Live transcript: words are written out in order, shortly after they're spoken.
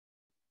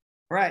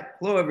All right.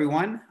 Hello,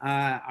 everyone.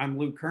 I'm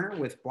Lou Kerner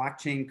with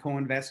Blockchain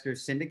Coinvestors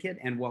Syndicate,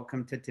 and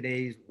welcome to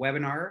today's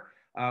webinar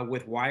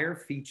with Wyre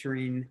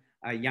featuring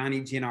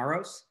Yanni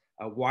Giannaros,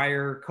 a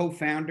Wyre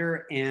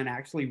co-founder and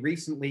actually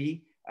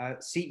recently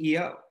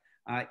CEO.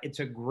 It's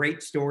a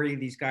great story.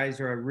 These guys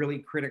are a really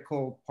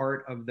critical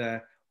part of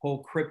the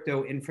whole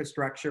crypto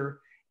infrastructure.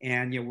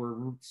 And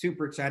we're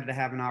super excited to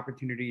have an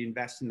opportunity to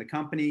invest in the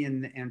company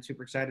and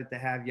super excited to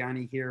have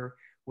Yanni here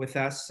with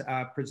us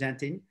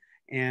presenting.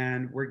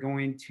 And we're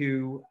going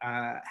to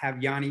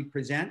have Yanni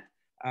present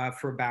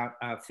for about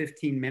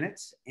 15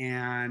 minutes.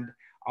 And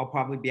I'll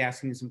probably be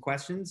asking some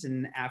questions.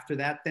 And after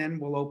that, then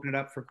we'll open it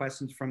up for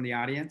questions from the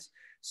audience.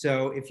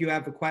 So if you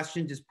have a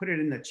question, just put it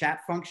in the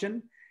chat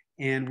function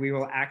and we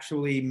will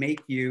actually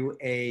make you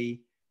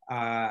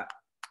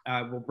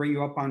we'll bring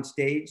you up on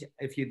stage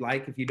if you'd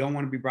like. If you don't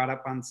want to be brought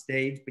up on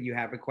stage, but you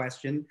have a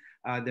question,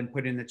 then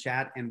put it in the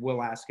chat and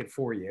we'll ask it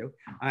for you.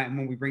 And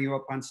when we bring you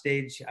up on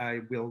stage,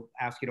 we'll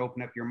ask you to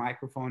open up your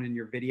microphone and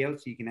your video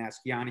so you can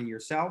ask Yanni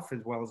yourself, as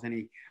well as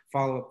any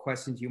follow-up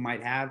questions you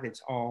might have.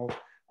 It's all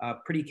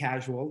pretty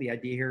casual. The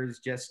idea here is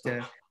just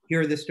to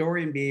hear the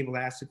story and be able to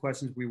ask the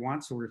questions we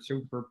want. So we're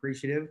super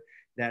appreciative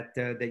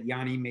that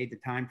Yanni made the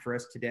time for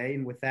us today.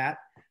 And with that,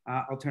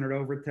 I'll turn it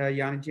over to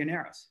Yanni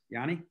Giannaros.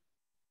 Yanni?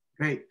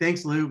 Great.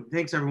 Thanks, Lou.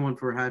 Thanks, everyone,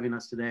 for having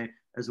us today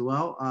as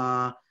well.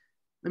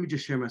 Let me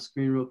just share my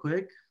screen real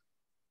quick.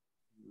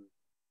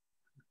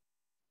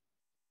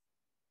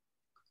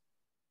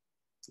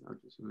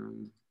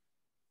 Can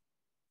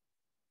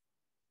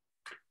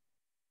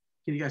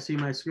you guys see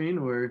my screen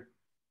or?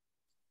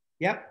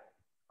 Yep.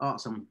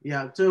 Awesome.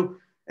 Yeah. So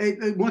hey,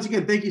 once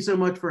again, thank you so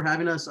much for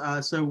having us.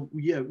 So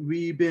yeah,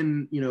 we've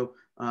been,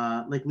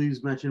 like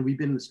Lou's mentioned, we've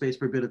been in the space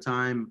for a bit of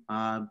time.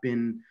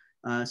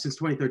 Since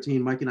 2013,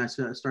 Mike and I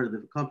started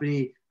the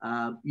company.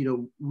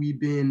 We've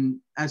been,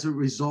 as a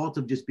result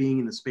of just being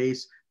in the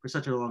space for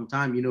such a long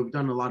time, we've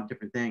done a lot of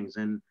different things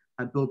and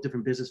I've built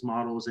different business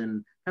models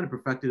and kind of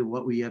perfected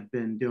what we have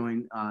been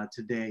doing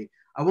today.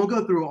 I won't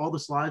go through all the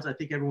slides. I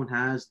think everyone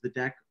has the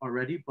deck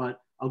already,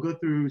 but I'll go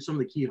through some of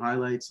the key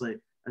highlights,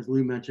 like as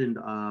Lou mentioned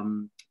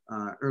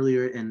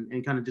earlier,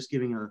 and kind of just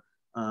giving a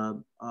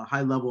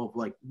high level of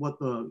like what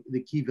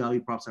the key value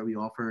props that we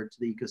offer to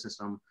the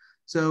ecosystem.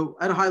 So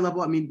at a high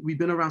level, I mean, we've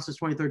been around since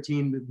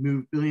 2013. We've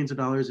moved billions of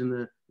dollars in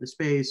the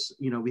space.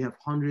 We have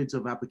hundreds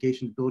of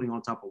applications building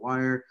on top of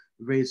Wyre.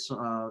 We've raised,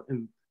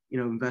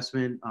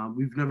 investment.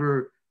 We've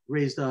never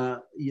raised,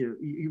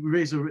 we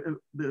raised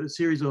a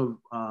series of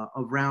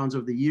rounds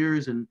over the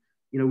years. And,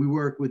 we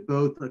work with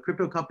both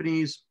crypto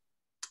companies,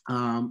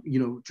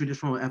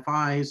 traditional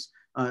FIs,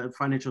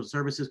 financial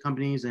services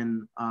companies,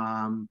 and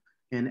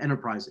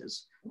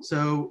enterprises.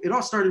 So it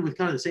all started with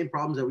kind of the same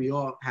problems that we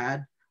all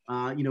had.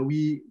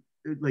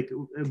 Like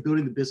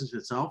building the business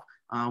itself,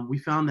 we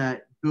found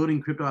that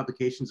building crypto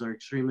applications are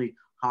extremely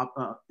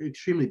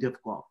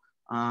difficult.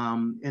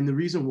 And the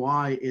reason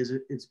why is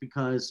it's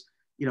because,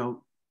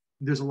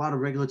 there's a lot of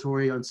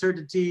regulatory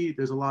uncertainty.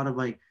 There's a lot of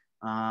like,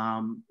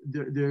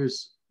 there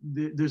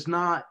isn't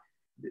a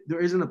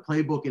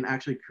playbook in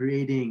actually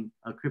creating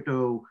a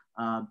crypto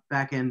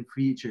backend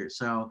feature.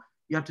 So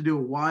you have to do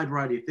a wide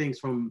variety of things,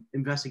 from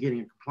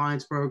investigating a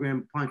compliance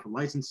program, applying for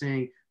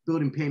licensing,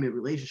 building payment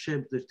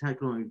relationships, there's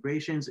technical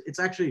integrations. It's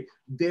actually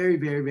very,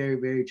 very, very,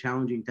 very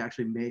challenging to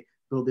actually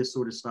build this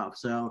sort of stuff.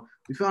 So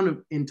we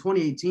found in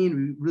 2018,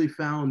 we really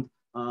found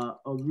a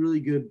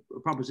really good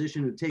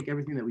proposition to take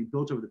everything that we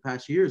built over the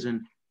past years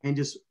and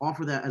just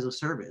offer that as a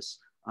service.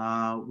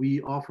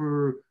 We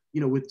offer,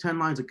 with 10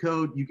 lines of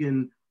code, you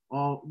can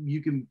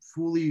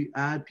fully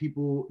add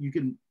people, you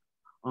can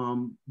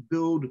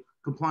build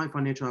compliant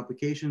financial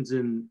applications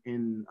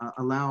and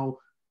allow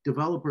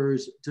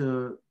developers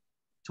to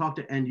talk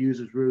to end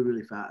users really,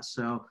 really fast.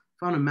 So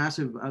found a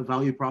massive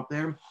value prop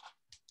there,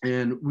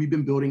 and we've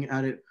been building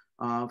at it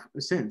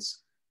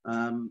since.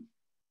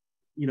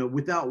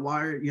 Without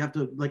Wyre, you have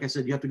to, like I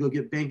said, you have to go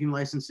get banking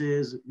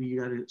licenses.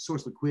 You got to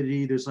source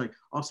liquidity. There's like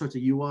all sorts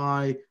of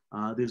UI.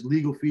 There's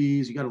legal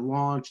fees. You got to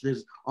launch.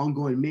 There's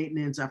ongoing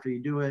maintenance after you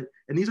do it.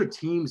 And these are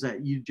teams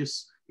that you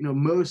just,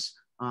 most,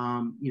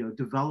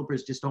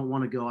 developers just don't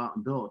want to go out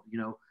and build.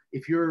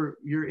 If you're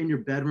in your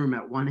bedroom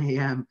at 1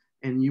 a.m.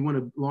 and you want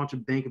to launch a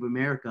Bank of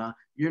America,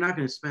 you're not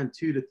going to spend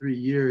 2 to 3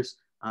 years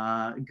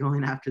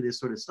going after this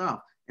sort of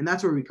stuff. And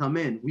that's where we come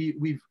in.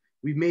 We've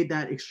made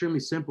that extremely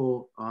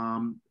simple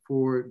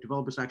for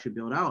developers to actually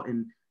build out.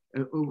 And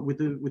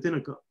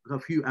within a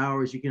few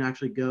hours, you can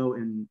actually go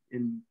and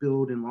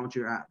build and launch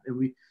your app. And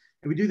we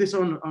do this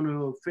on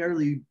a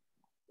fairly,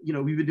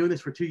 we've been doing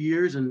this for 2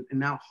 years, and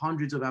now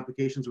hundreds of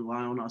applications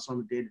rely on us on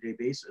a day-to-day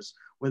basis.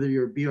 Whether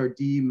you're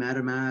BRD,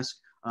 MetaMask,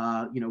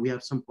 we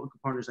have some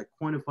partners like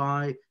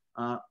Coinify.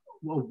 A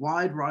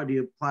wide variety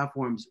of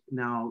platforms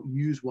now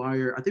use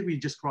Wyre. I think we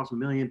just crossed 1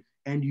 million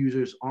end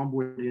users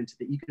onboarded into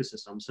the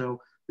ecosystem. So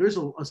there's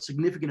a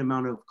significant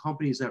amount of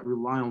companies that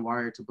rely on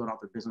Wyre to build out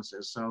their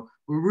businesses. So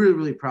we're really,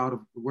 really proud of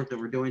the work that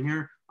we're doing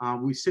here.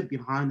 We sit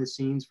behind the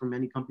scenes for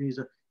many companies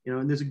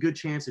and there's a good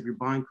chance if you're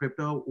buying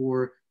crypto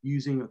or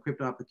using a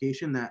crypto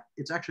application that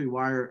it's actually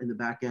Wyre in the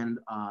back end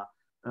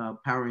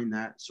powering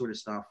that sort of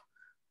stuff.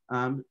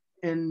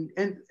 And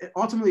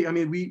ultimately, I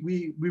mean,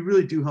 we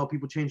really do help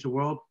people change the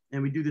world,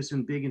 and we do this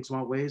in big and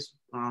small ways.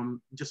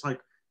 Just like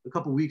a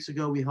couple of weeks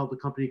ago, we helped a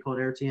company called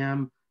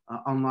AirTM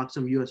unlock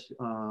some U.S.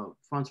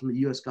 Funds from the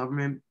U.S.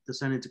 government to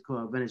send it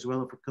to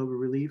Venezuela for COVID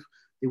relief.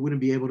 They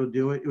wouldn't be able to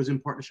do it. It was in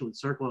partnership with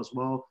Circle as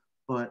well,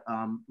 but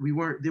they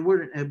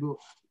weren't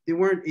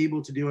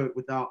able to do it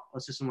without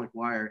a system like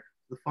Wyre.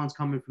 The funds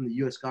coming from the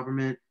U.S.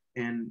 government,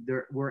 and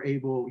we're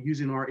able,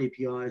 using our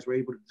APIs, we're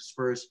able to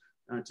disperse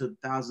to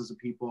thousands of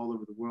people all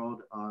over the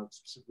world,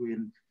 specifically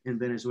in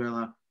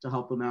Venezuela, to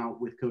help them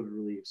out with COVID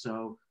relief.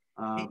 So,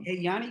 hey,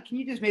 Yanni, can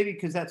you just maybe,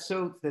 because that's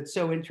so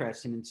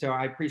interesting, and so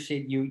I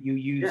appreciate you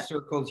use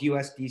Circle's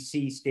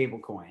USDC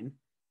stablecoin.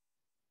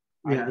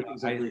 Yeah,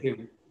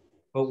 exactly.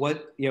 But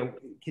what,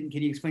 can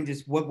you explain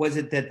just what was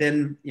it that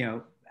then,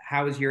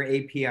 how is your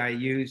API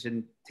used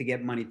and to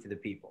get money to the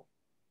people?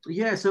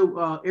 Yeah, so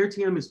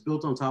AirTM is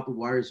built on top of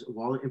Wyre's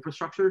wallet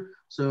infrastructure.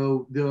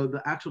 So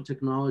the actual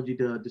technology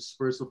to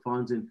disperse the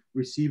funds and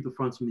receive the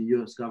funds from the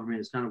U.S.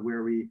 government is kind of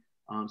where we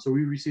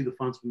receive the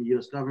funds from the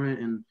U.S. government,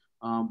 and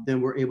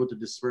then we're able to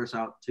disperse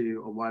out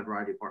to a wide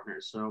variety of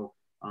partners. So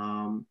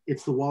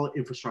it's the wallet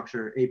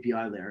infrastructure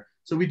API there.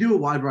 So we do a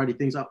wide variety of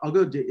things. I'll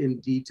go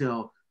in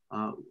detail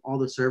all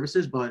the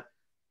services, but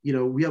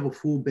we have a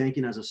full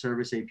banking as a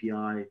service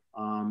API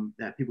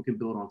that people can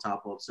build on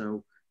top of.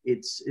 So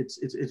it's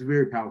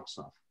very powerful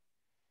stuff.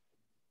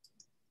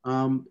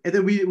 And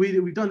then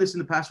we've done this in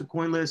the past with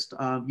CoinList,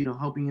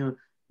 helping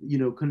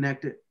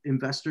connect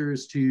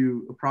investors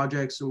to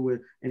projects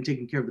and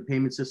taking care of the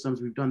payment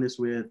systems. We've done this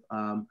with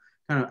kind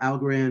of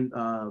Algorand,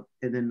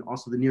 and then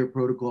also the Near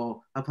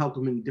protocol. I've helped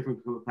them in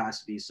different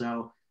capacities.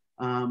 So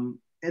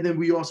and then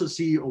we also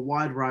see a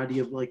wide variety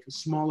of like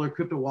smaller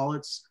crypto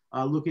wallets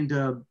looking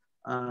to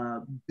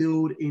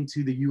build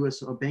into the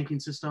U.S. banking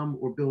system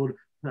or build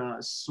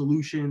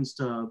solutions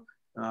to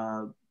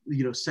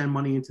send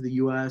money into the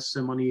U.S.,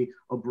 send money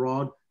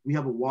abroad. We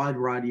have a wide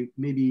variety,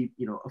 maybe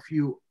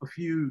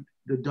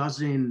a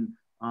dozen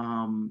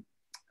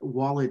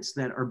wallets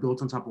that are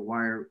built on top of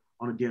Wyre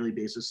on a daily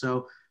basis.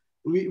 So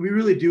we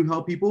really do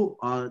help people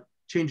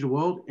change the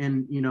world,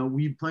 and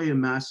we play a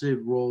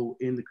massive role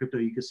in the crypto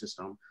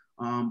ecosystem.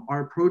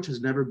 Our approach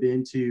has never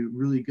been to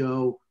really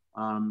go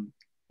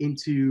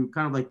into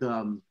kind of like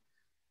the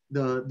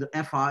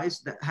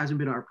FIs. That hasn't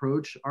been our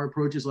approach. Our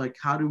approach is like,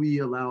 how do we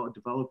allow a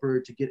developer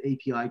to get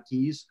API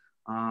keys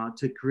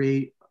to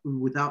create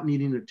without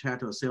needing to chat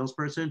to a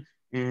salesperson,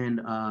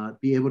 and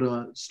be able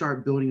to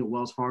start building a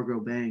Wells Fargo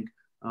bank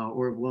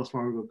or a Wells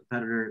Fargo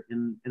competitor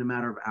in a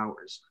matter of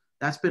hours.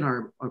 That's been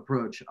our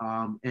approach.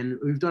 And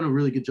we've done a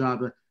really good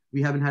job.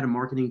 We haven't had a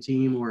marketing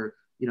team, or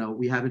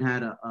we haven't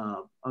had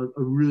a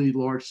really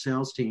large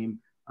sales team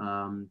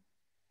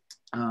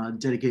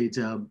dedicated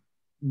to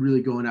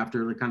really going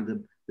after the kind of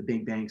the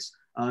big banks.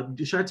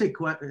 Should I take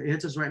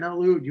answers right now,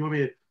 Lou? Do you want me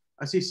to?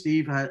 I see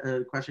Steve had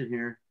a question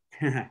here.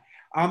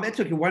 It's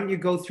okay. Why don't you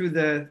go through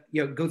the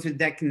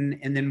deck,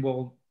 and then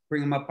we'll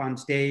bring them up on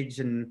stage,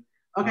 and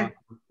okay.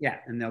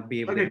 And they'll be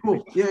able. Okay,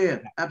 cool. Yeah,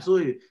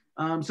 absolutely.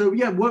 So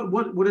yeah,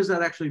 what does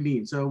that actually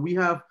mean? So we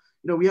have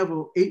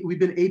we've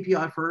been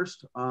API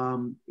first,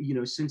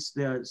 since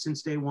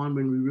day one,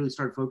 when we really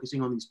started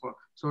focusing on these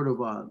sort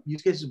of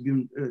use cases.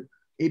 We've been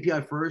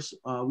API first.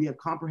 We have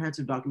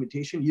comprehensive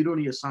documentation. You don't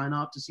need to sign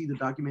up to see the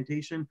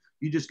documentation.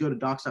 You just go to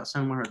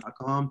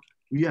docs.sendwire.com.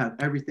 We have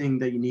everything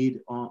that you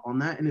need on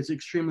that, and it's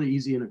extremely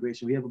easy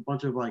integration. We have a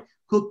bunch of like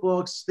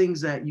cookbooks,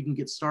 things that you can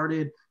get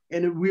started,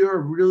 and we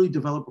are really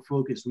developer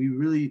focused. We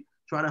really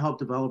try to help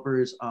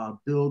developers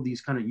build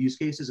these kind of use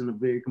cases in a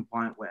very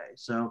compliant way.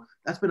 So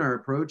that's been our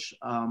approach.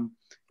 And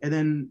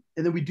then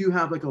we do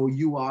have like a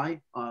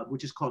UI,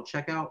 which is called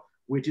Checkout,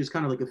 which is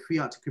kind of like a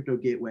fiat to crypto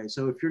gateway.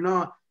 So if you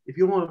don't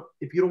want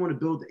to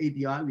build the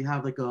API, we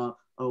have like a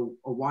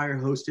Wyre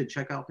hosted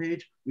checkout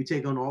page. We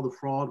take on all the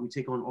fraud, we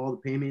take on all the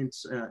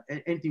payments,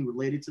 anything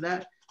related to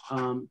that,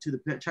 to the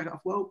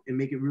checkout flow, and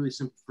make it really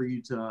simple for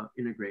you to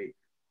integrate.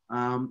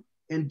 And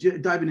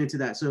diving into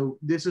that. So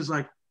this is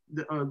like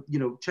the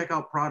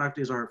checkout product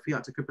is our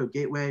fiat to crypto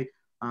gateway.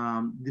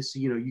 This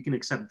you can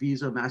accept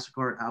Visa,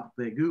 MasterCard, Apple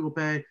Pay, Google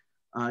Pay.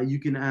 You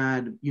can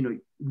add,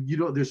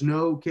 there's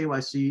no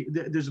KYC,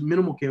 there's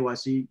minimal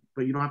KYC,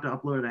 but you don't have to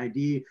upload an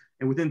ID.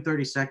 And within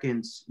 30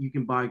 seconds, you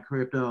can buy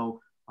crypto,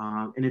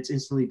 and it's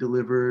instantly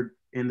delivered,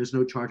 and there's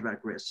no chargeback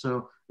risk.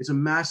 So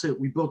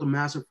we built a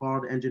massive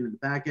fraud engine in the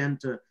back end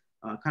to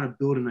kind of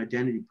build an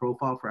identity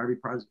profile for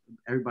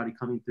everybody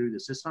coming through the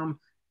system.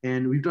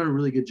 And we've done a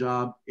really good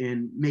job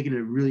in making it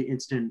a really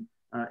instant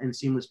and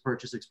seamless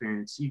purchase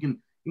experience. You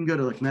can go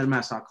to like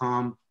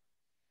metamask.com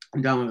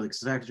and download like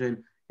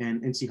section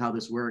and see how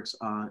this works.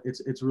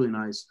 It's really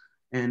nice.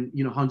 And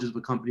hundreds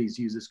of companies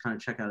use this kind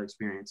of checkout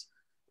experience.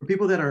 For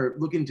people that are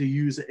looking to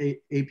use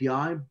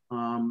API,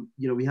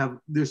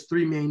 there's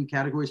three main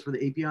categories for the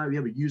API. We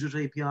have a users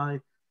API,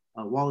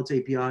 a wallets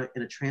API,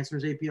 and a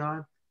transfers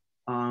API.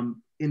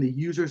 in the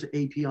user's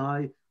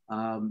API,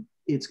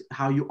 it's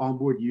how you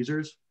onboard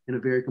users in a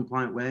very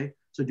compliant way.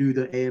 So do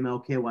the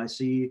AML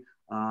KYC,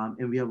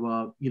 and we have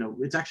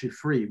it's actually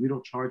free. We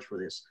don't charge for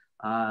this.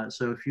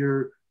 So if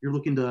you're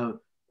looking to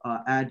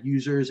add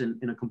users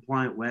in a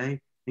compliant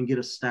way and get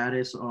a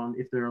status on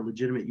if they're a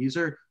legitimate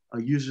user,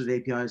 a user's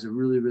API is a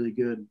really, really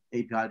good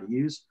API to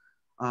use.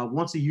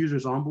 Once the user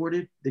is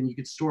onboarded, then you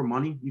can store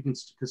money. You can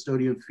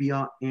custodian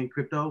fiat and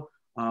crypto.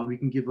 We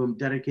can give them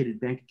dedicated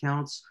bank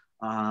accounts.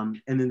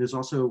 And then there's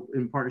also,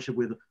 in partnership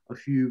with a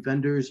few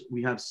vendors,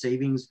 we have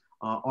savings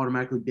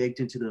automatically baked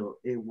into the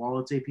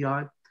wallets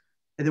API.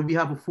 And then we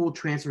have a full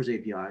transfers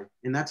API.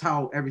 And that's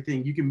how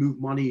everything, you can move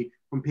money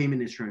from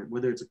payment instrument,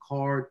 whether it's a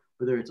card,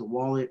 whether it's a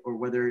wallet, or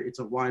whether it's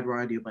a wide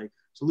variety of like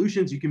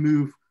solutions. You can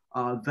move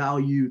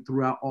value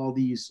throughout all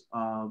these,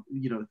 from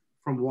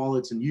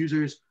wallets and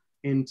users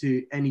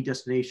into any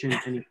destination,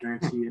 any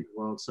currency in the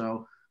world.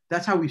 So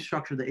that's how we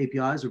structure the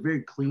APIs. They're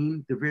very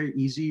clean. They're very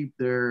easy.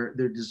 They're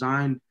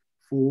designed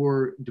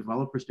for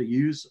developers to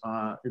use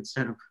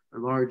instead of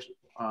large.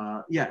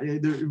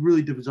 They're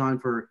really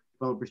designed for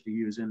developers to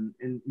use, and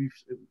we've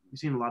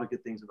seen a lot of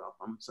good things about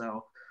them.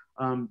 So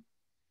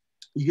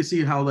you can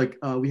see how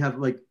we have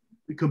like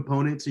the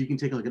components. So you can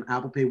take like an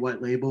Apple Pay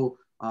white label,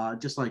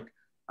 just like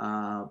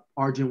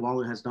Argent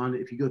Wallet has done.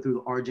 If you go through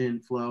the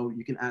Argent flow,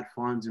 you can add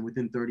funds, and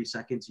within 30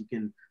 seconds, you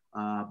can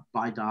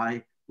buy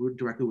DAI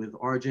directly with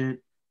Argent.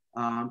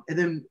 And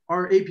then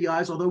our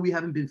APIs, although we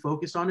haven't been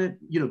focused on it,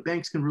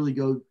 banks can really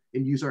go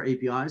and use our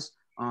APIs.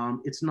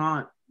 It's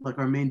not like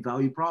our main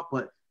value prop,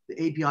 but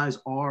the APIs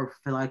are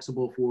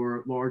flexible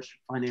for large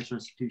financial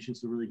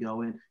institutions to really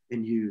go in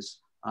and use,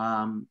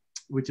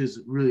 which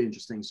is really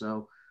interesting.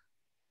 So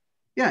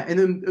yeah, and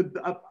then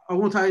I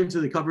won't tie into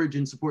the coverage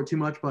and support too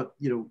much, but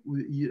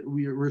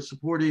we're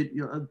supported.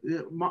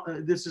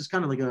 This is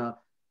kind of like a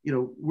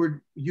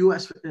we're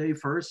USA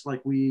first.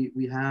 Like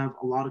we have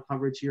a lot of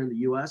coverage here in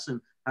the US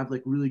and have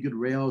like really good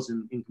rails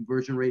and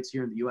conversion rates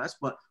here in the US,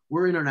 but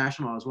we're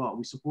international as well.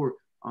 We support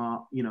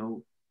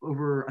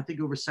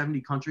over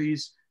 70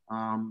 countries,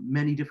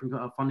 many different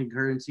funding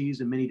currencies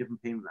and many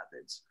different payment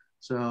methods.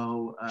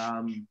 So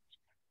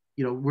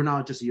we're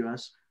not just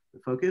US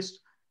focused.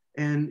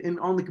 And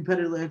on the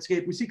competitive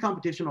landscape, we see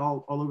competition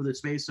all over the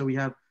space. So we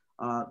have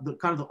the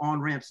kind of the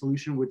on-ramp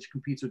solution, which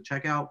competes with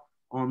Checkout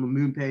on the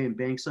MoonPay and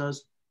Banksas.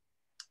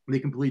 They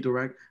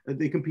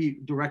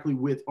compete directly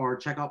with our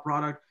Checkout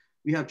product.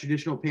 We have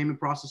traditional payment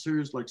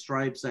processors like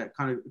Stripes that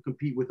kind of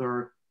compete with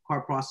our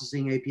card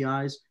processing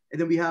APIs.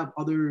 And then we have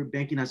other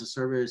banking as a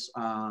service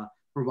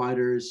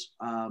providers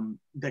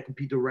that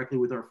compete directly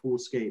with our full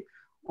scope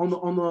on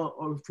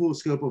the full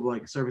scope of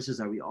like services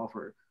that we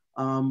offer.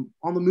 On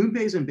the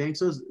MoonPays and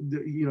Banksas,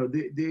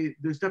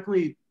 there's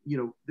definitely,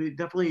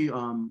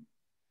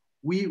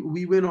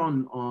 we win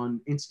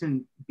on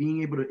instant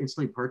being able to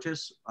instantly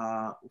purchase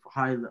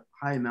high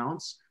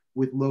amounts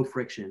with low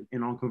friction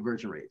and on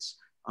conversion rates.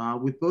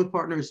 With both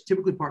partners,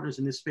 typically partners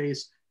in this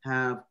space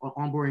have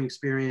onboarding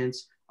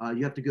experience.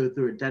 You have to go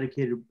through a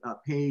dedicated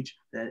page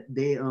that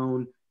they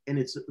own, and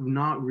it's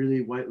not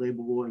really white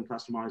labelable and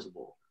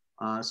customizable.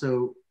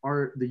 So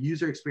the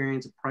user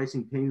experience,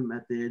 pricing, payment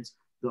methods,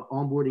 the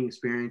onboarding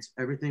experience,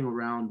 everything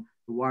around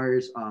the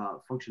Wyre's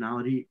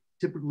functionality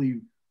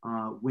typically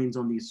wins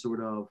on these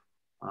sort of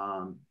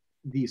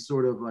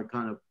like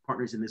kind of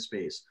partners in this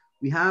space.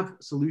 We have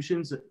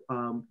solutions that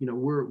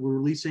we're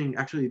releasing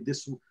actually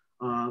this.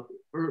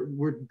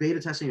 We're beta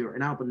testing it right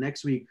now, but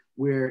next week,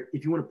 where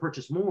if you want to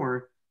purchase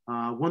more,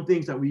 one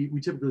thing that we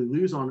typically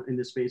lose on in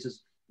this space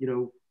is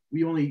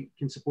we only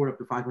can support up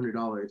to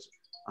 $500.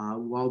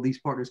 While these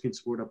partners can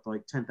support up to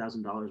like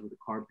 $10,000 with a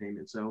card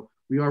payment. So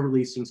we are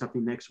releasing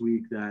something next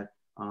week that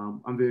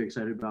I'm very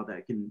excited about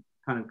that can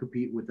kind of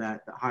compete with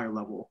that higher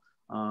level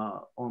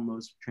on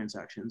those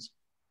transactions.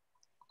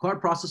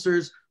 Card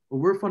processors, well,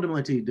 we're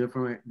fundamentally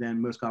different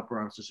than most card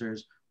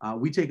processors.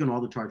 We take on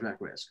all the chargeback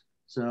risk.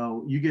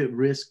 So you get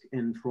risk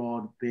and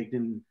fraud baked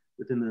in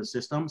within the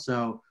system.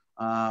 So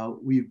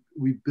we're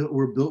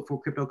built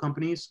for crypto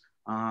companies.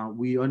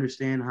 We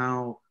understand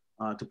how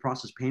to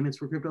process payments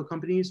for crypto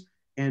companies.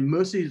 And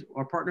most of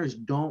our partners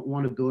don't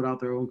want to build out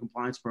their own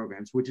compliance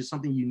programs, which is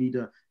something you need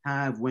to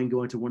have when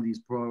going to one of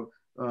these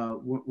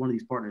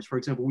partners. For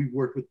example, we've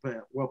worked with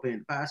WellPay in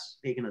the past,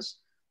 taken us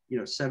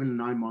 7 to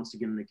 9 months to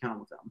get an account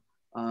with them.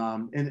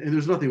 And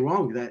there's nothing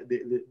wrong with that.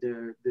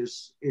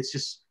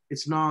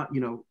 It's not,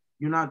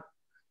 you're not,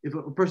 if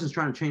a person's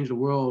trying to change the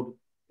world,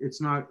 it's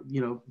not,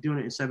 doing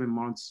it in 7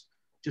 months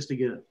just to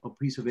get a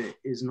piece of it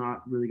is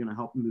not really going to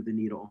help move the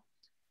needle.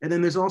 And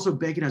then there's also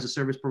banking as a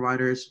service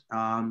providers.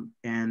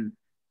 And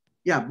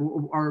yeah,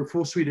 our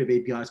full suite of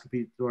APIs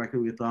compete directly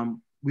with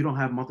them. We don't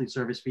have monthly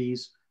service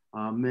fees.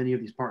 Many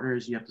of these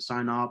partners, you have to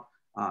sign up,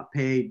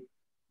 pay,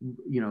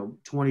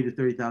 $20,000 to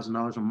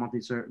 $30,000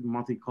 on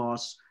monthly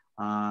costs.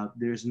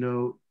 There's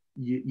no,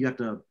 you have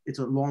to, it's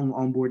a long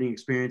onboarding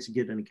experience to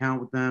get an account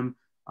with them.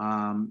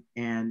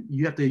 And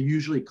you have to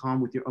usually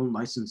come with your own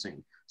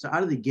licensing. So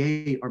out of the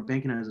gate, our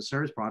banking as a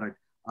service product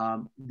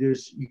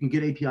You can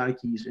get API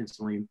keys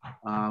instantly.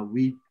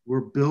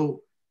 We're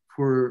built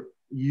for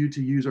you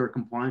to use our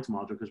compliance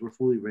module because we're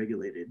fully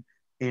regulated,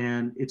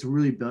 and it's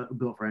really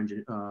built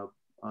for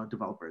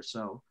developers.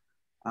 So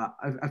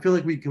I feel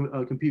like we can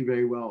compete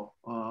very well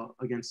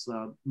against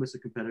most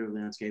of the competitive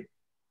landscape.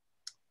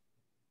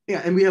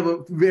 Yeah, and we have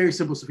a very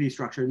simple fee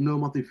structure: no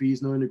monthly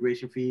fees, no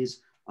integration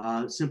fees,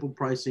 simple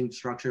pricing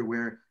structure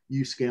where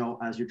you scale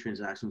as your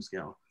transactions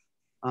scale.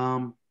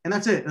 And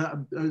that's it.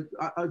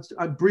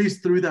 I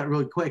breezed through that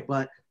really quick,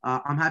 but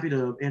I'm happy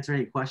to answer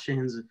any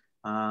questions.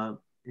 Yeah,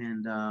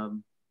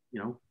 I'm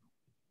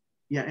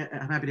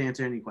happy to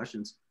answer any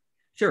questions.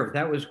 Sure,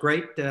 that was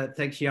great.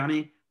 Thanks,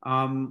 Yanni.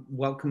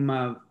 Welcome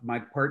my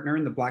partner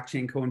in the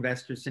Blockchain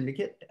Co-Investors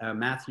Syndicate,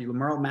 Matthew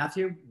Lamerle.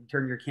 Matthew,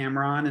 turn your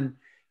camera on. And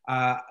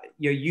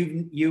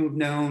you've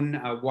known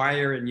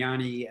Wyre and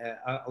Yanni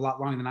a lot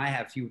longer than I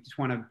have. So you just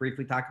want to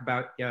briefly talk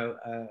about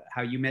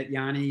how you met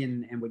Yanni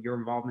and what your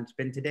involvement's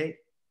been to date?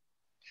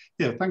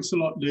 Yeah, thanks a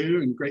lot,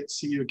 Lou, and great to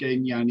see you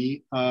again,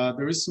 Yanni.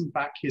 There is some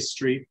back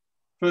history.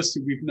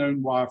 Firstly, we've known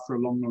Wyre for a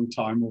long, long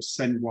time, or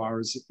SendWire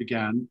as it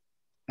began.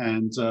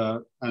 And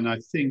I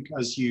think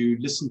as you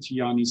listen to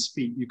Yanni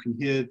speak, you can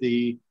hear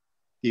the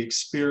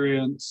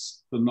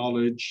experience, the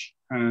knowledge,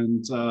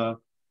 and the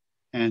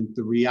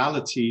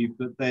reality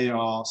that they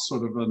are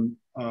sort of a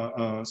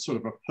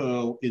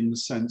pearl in the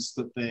sense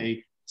that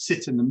they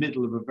sit in the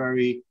middle of a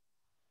very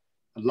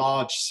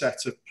large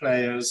set of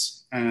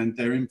players, and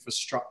their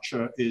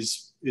infrastructure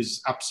is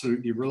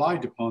absolutely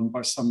relied upon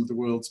by some of the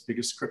world's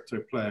biggest crypto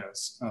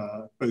players,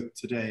 both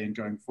today and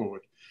going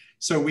forward.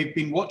 So we've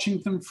been watching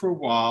them for a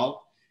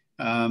while.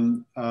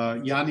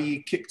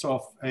 Yanni kicked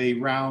off a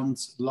round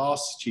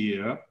last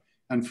year,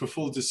 and for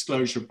full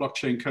disclosure,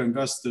 Blockchain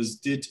Co-Investors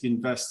did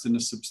invest in a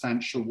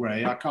substantial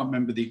way. I can't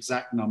remember the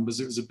exact numbers.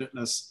 It was a bit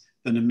less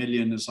than $1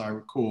 million, as I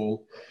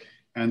recall.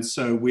 And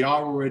so we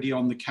are already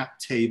on the cap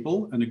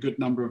table, and a good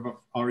number of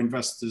our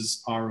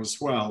investors are as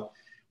well.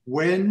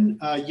 When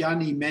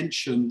Yanni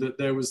mentioned that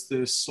there was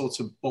this sort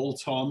of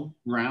bolt-on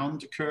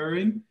round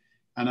occurring,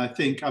 and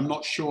I'm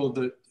not sure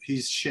that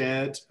he's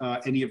shared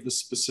any of the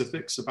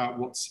specifics about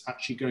what's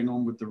actually going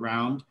on with the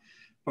round,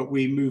 but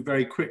we moved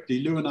very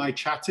quickly. Lou and I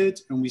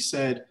chatted, and we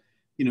said,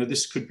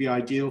 this could be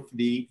ideal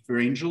for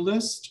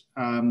AngelList,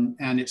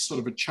 and it's sort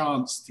of a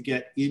chance to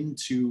get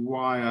into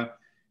Wyre,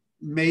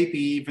 maybe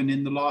even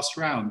in the last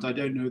round. I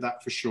don't know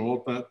that for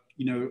sure, but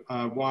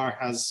Wyre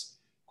has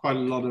quite a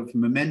lot of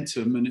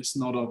momentum, and it's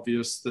not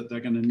obvious that they're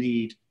going to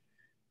need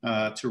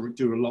to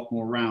do a lot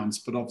more rounds.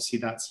 But obviously,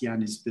 that's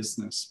Yanni's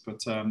business.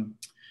 But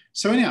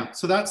so anyhow,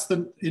 so that's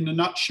in a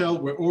nutshell.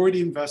 We're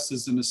already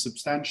investors in a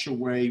substantial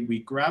way. We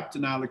grabbed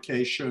an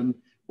allocation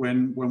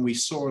when we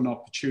saw an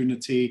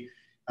opportunity.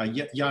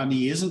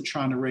 Yanni isn't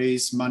trying to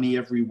raise money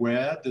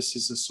everywhere. This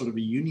is a sort of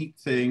a unique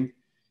thing.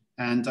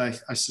 And I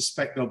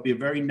suspect there'll be a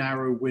very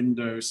narrow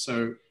window.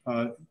 So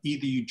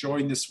either you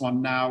join this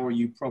one now or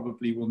you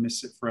probably will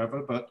miss it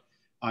forever. But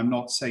I'm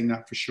not saying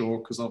that for sure,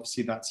 because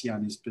obviously that's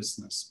Yanni's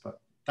business. But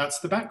that's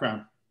the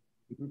background.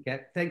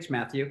 Okay, thanks,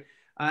 Matthew.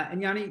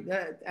 And Yanni,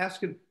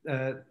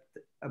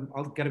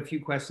 I'll get a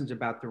few questions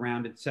about the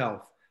round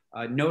itself.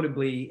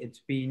 Notably, it's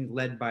being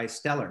led by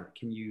Stellar.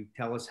 Can you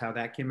tell us how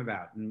that came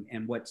about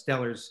and what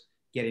Stellar's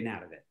getting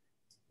out of it?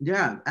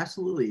 Yeah,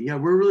 absolutely. Yeah,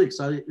 we're really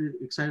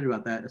excited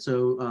about that.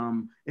 So,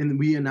 and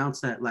we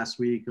announced that last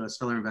week.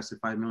 Stellar invested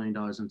 $5 million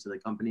into the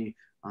company,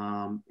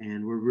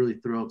 and we're really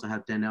thrilled to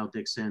have Danielle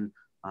Dixon,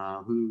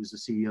 who's the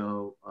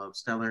CEO of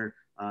Stellar,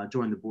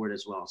 join the board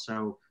as well.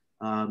 So,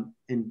 and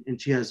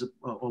she has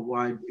a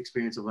wide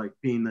experience of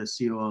being the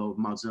CEO of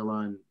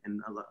Mozilla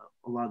and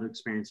a lot of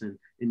experience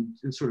in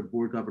sort of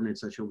board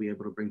governance that she'll be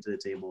able to bring to the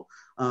table.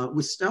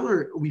 With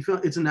Stellar, we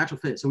felt it's a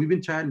natural fit. So we've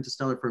been chatting to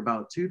Stellar for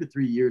about 2 to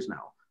 3 years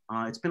now.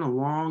 It's been a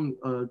long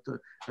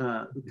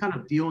kind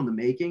of deal in the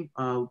making.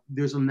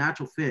 There's a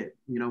natural fit.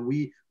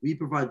 We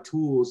provide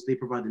tools, they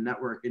provide the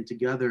network, and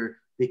together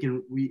they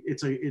can.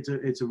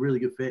 It's a really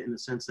good fit in the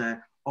sense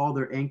that all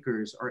their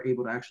anchors are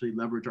able to actually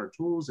leverage our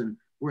tools, and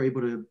we're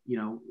able to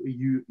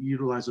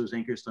utilize those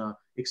anchors to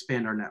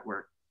expand our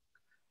network.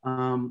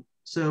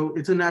 So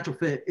it's a natural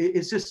fit.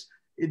 It's just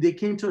they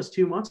came to us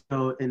 2 months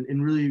ago,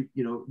 and really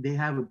they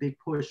have a big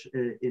push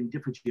in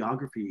different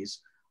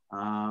geographies.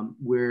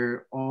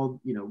 Where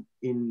all,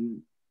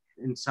 in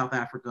South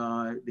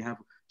Africa, they have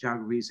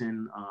geographies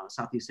in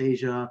Southeast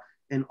Asia,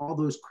 and all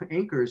those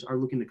anchors are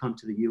looking to come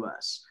to the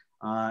US.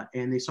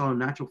 And they saw a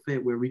natural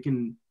fit where we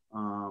can,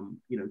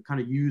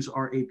 kind of use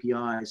our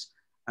APIs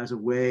as a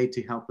way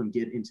to help them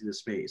get into the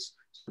space.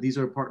 So these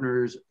are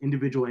partners,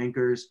 individual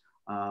anchors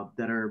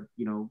that are,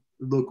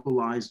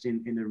 localized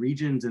in the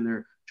regions, and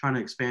they're trying to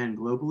expand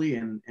globally.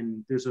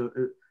 And there's a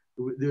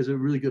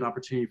really good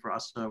opportunity for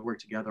us to work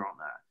together on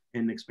that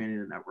and expanding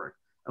the network.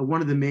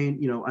 One of the main,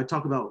 I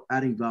talk about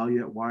adding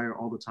value at Wyre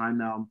all the time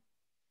now,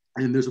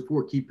 and there's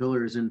 4 key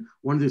pillars, and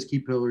one of those key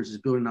pillars is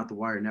building out the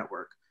Wyre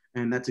network.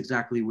 And that's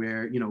exactly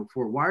where,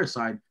 for Wyre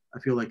side, I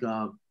feel like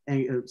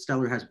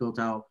Stellar has built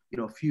out,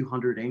 a few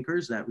hundred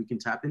anchors that we can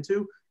tap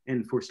into.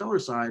 And for Stellar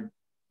side,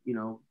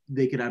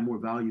 they could add more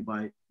value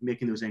by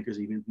making those anchors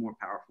even more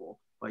powerful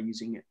by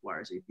using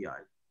Wyre's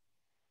API.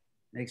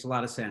 Makes a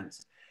lot of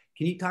sense.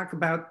 Can you talk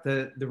about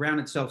the round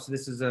itself? So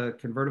this is a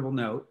convertible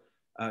note,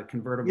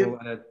 convertible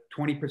at a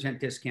 20%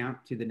 discount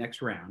to the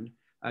next round.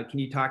 Can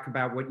you talk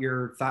about what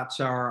your thoughts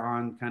are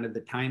on kind of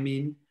the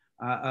timing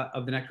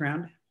of the next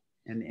round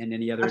and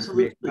any other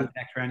information about the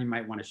next round you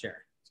might want to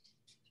share?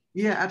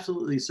 Yeah,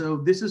 absolutely. So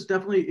this is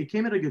definitely, it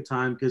came at a good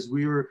time because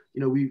we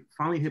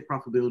finally hit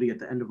profitability at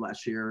the end of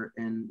last year.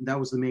 And that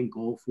was the main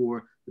goal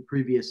for the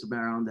previous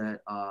round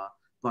that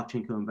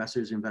Blockchain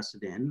Coinvestors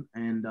invested in.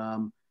 And,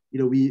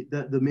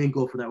 the main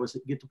goal for that was to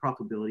get to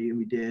profitability, and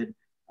we did.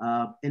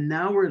 And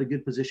now we're in a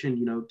good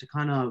position, to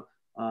kind of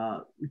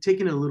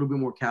take in a little bit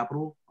more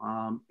capital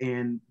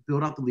and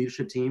build out the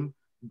leadership team,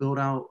 build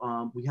out,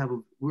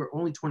 we're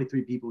only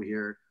 23 people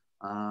here.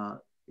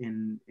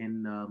 And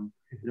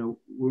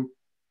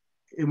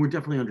we're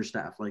definitely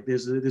understaffed. Like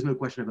there's no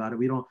question about it.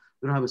 We don't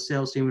have a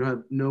sales team. We don't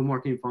have no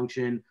marketing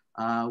function.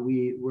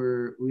 We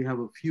have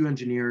a few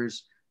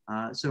engineers.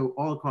 So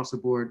all across the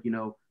board,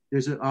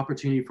 there's an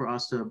opportunity for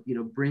us to,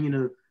 bring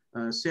in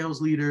a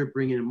sales leader,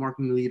 bring in a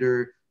marketing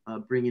leader,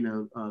 bring in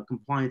a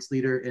compliance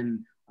leader,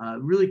 and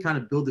really kind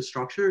of build the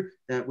structure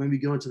that when we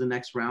go into the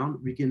next round,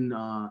 we can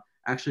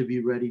actually be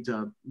ready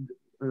to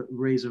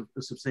raise a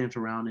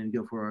substantial round and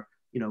go for,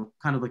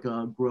 kind of like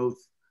a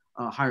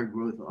higher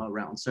growth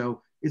round.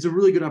 So it's a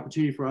really good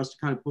opportunity for us to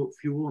kind of put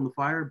fuel on the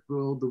fire,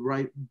 build the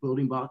right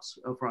building blocks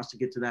for us to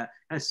get to that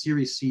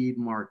Series C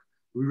mark.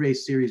 We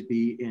raised Series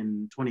B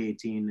in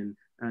 2018,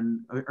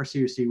 and our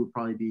Series C will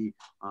probably be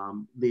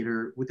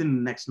later within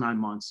the next 9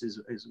 months is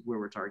where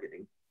we're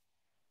targeting.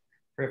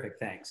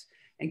 Perfect, thanks.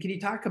 And can you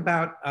talk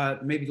about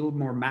maybe a little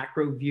more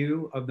macro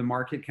view of the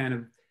market, kind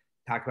of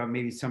talk about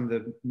maybe some of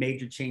the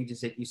major changes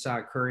that you saw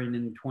occurring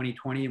in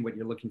 2020 and what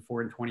you're looking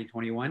for in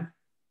 2021?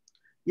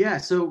 Yeah,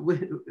 so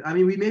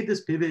we made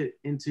this pivot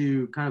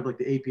into kind of like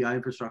the API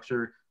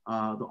infrastructure,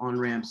 the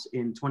on-ramps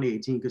in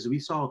 2018, because we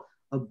saw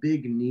a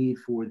big need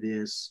for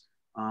this,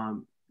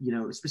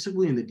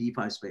 specifically in the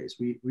DeFi space.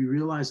 We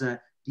realized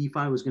that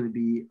DeFi was going to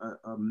be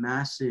a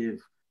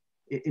massive,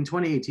 in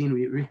 2018,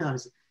 we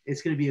realized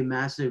it's going to be a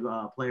massive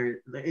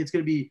player. It's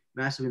going to be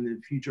massive in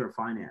the future of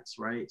finance,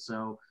 right?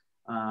 So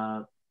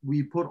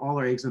we put all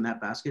our eggs in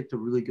that basket to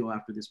really go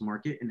after this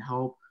market and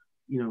help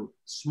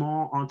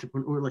small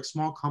entrepreneur, like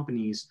small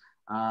companies,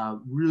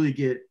 really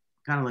get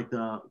kind of like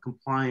the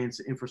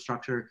compliance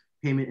infrastructure,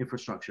 payment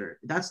infrastructure.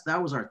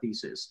 That was our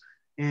thesis.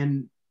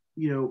 And,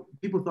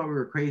 people thought we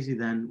were crazy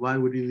then. Why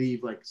would we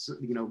leave?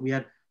 We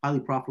had highly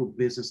profitable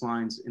business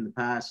lines in the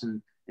past,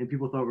 and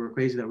people thought we were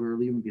crazy that we were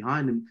leaving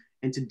behind.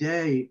 And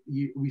today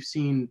we've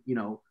seen,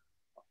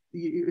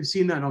 you've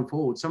seen that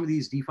unfold. Some of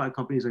these DeFi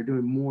companies are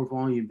doing more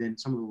volume than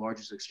some of the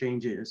largest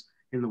exchanges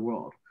in the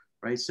world.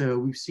 Right, so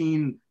we've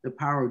seen the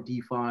power of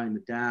DeFi and the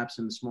dApps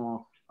and the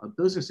small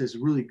businesses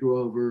really grow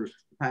over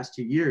the past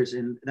 2 years,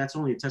 and that's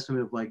only a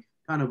testament of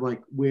kind of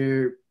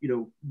where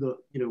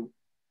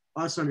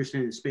us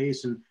understanding the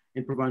space and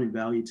providing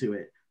value to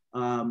it.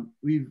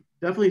 We've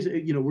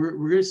definitely, we're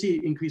going to see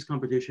increased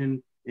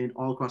competition in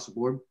all across the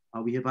board.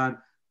 We have had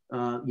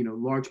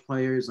large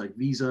players like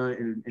Visa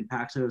and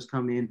Paxos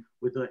come in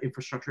with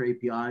infrastructure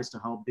APIs to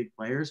help big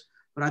players.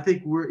 But I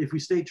think if we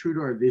stay true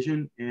to our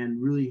vision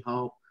and really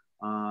help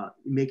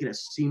make it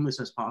as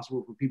seamless as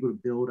possible for people to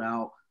build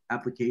out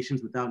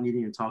applications without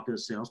needing to talk to a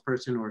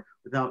salesperson or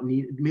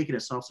make it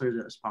as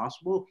self-service as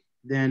possible,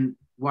 then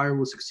Wyre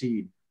will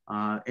succeed.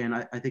 And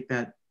I think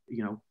that,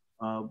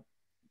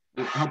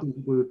 helping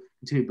people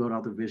continue to build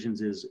out their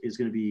visions is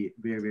going to be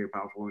very, very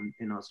powerful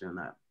in us doing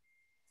that.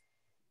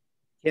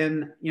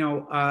 And,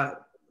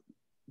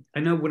 I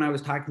know when I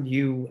was talking to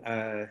you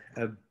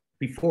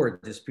before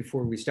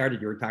we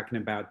started, you were talking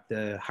about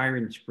the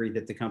hiring spree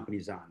that the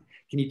company's on.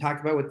 Can you talk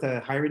about what the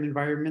hiring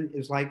environment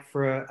is like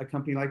for a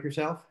company like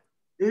yourself?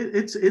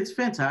 It's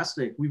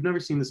fantastic. We've never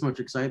seen this much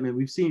excitement.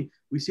 We see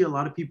a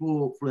lot of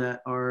people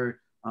that are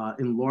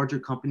in larger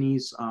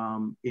companies,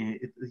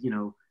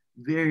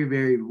 very,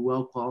 very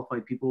well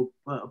qualified people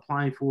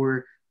applying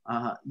for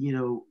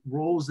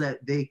roles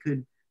that they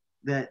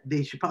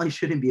probably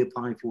shouldn't be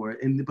applying for.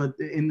 But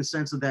in the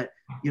sense of that,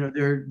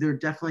 they're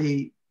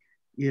definitely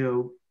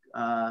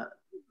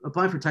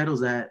applying for titles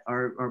that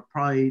are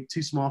probably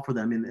too small for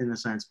them in a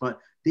sense, but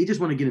they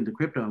just want to get into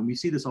crypto. And we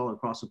see this all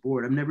across the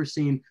board. I've never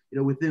seen,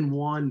 within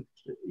one,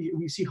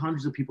 we see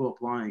hundreds of people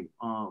applying.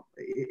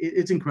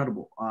 It's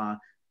incredible.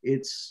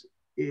 It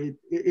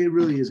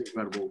really is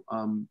incredible.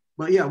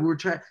 But yeah, we're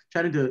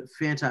chatting to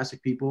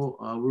fantastic people.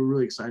 We're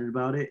really excited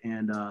about it.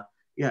 And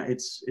yeah,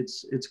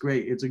 it's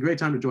great. It's a great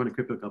time to join a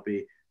crypto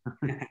company.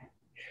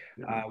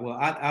 Well,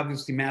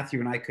 obviously,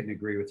 Matthew and I couldn't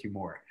agree with you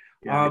more.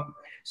 Yeah.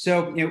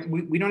 So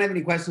we don't have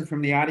any questions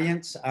from the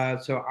audience.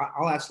 So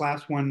I'll ask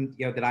last one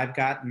that I've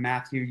got.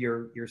 Matthew,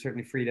 you're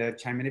certainly free to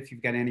chime in if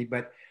you've got any.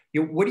 But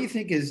what do you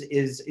think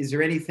is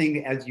there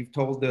anything, as you've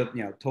told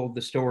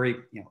the story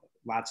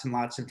lots and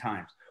lots of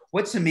times?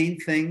 What's the main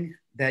thing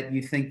that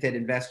you think that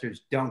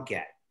investors don't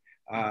get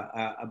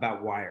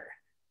about Wyre?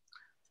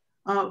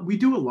 We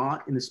do a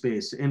lot in the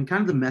space, and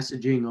kind of the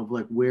messaging of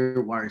like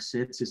where Wyre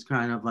sits is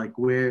kind of like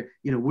where,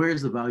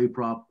 where's the value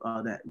prop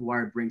that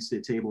Wyre brings to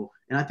the table.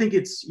 And I think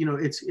it's,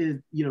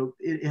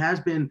 it has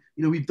been,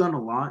 we've done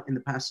a lot in the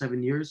past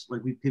 7 years.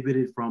 Like we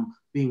pivoted from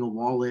being a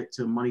wallet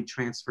to money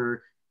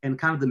transfer, and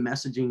kind of the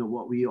messaging of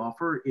what we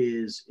offer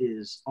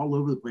is all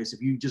over the place.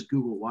 If you just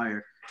Google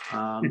Wyre,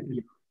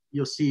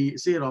 you'll see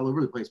it all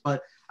over the place.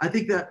 But I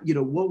think that,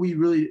 what we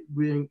really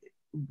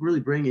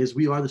bring is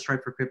we are the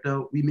Stripe for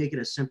crypto. We make it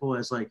as simple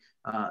as like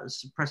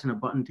pressing a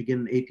button to get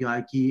an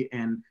API key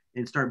and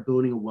start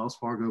building a Wells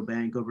Fargo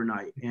bank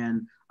overnight.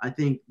 And I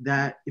think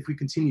that if we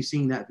continue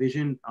seeing that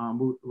vision,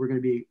 we're going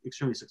to be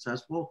extremely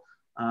successful.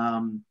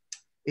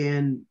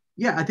 And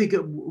yeah, I think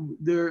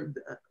the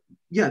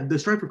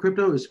Stripe for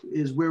crypto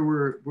is where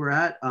we're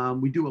at.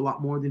 We do a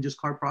lot more than just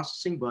card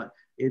processing, but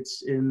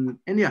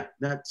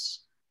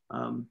that's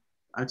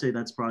I'd say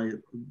that's probably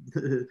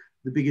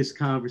the biggest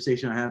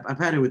conversation I have. I've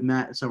had it with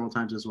Matt several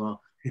times as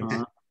well.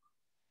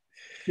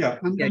 Yeah,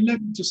 and let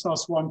me just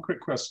ask one quick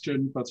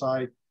question, but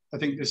I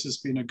think this has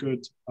been a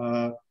good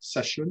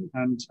session.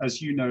 And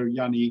as you know,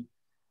 Yanni,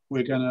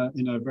 we're going to,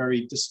 in a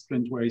very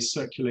disciplined way,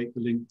 circulate the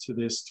link to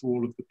this to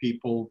all of the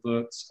people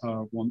that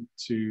want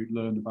to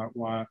learn about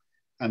Wyre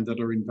and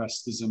that are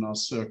investors in our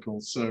circle.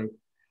 So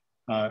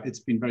it's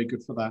been very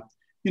good for that.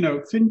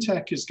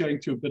 FinTech is going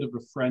through a bit of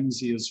a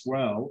frenzy as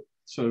well.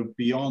 So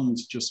beyond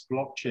just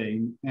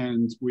blockchain,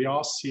 and we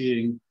are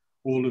seeing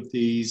all of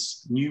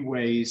these new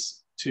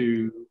ways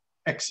to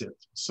exit.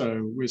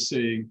 So we're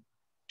seeing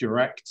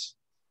direct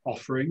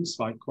offerings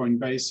like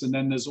Coinbase, and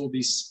then there's all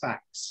these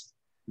SPACs.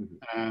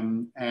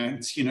 And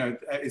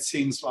it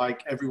seems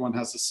like everyone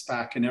has a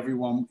SPAC, and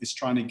everyone is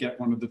trying to get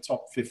one of the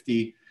top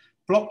 50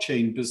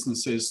 blockchain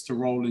businesses to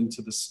roll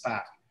into the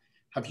SPAC.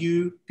 Have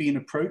you been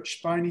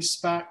approached by any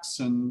SPACs,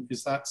 and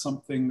is that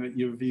something that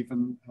you've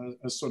even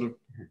sort of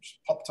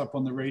popped up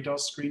on the radar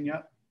screen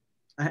yet?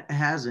 It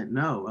hasn't.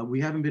 No, we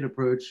haven't been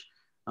approached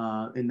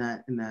in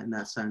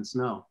that sense.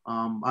 No,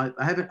 I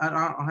haven't. I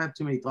don't have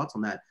too many thoughts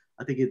on that.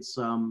 I think it's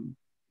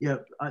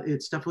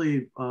it's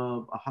definitely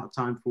a hot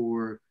time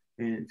for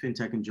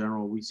fintech in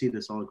general. We see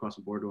this all across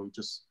the board on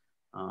just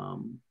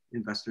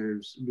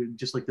investors,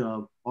 just like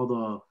all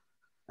the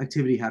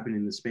activity happening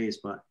in the space.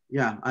 But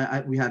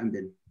yeah, we haven't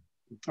been.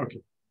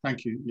 Okay,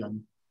 thank you,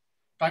 Yanni.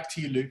 Back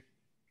to you, Lou.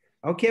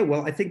 Okay,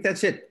 well, I think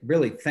that's it.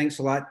 Really, thanks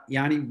a lot,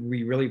 Yanni.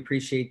 We really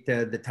appreciate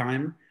the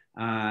time.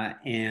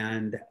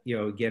 And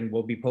again,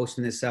 we'll be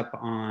posting this up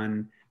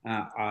on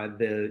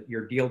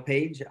your deal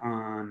page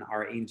on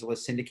our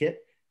AngelList Syndicate.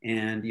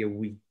 And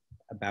we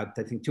about,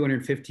 I think,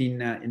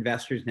 215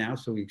 investors now,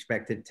 so we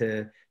expect it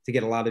to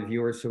get a lot of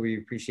viewers. So we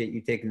appreciate you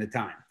taking the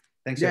time.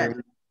 Thanks,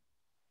 everyone.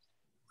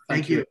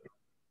 Thank you.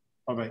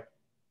 Bye bye.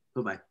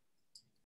 Bye bye.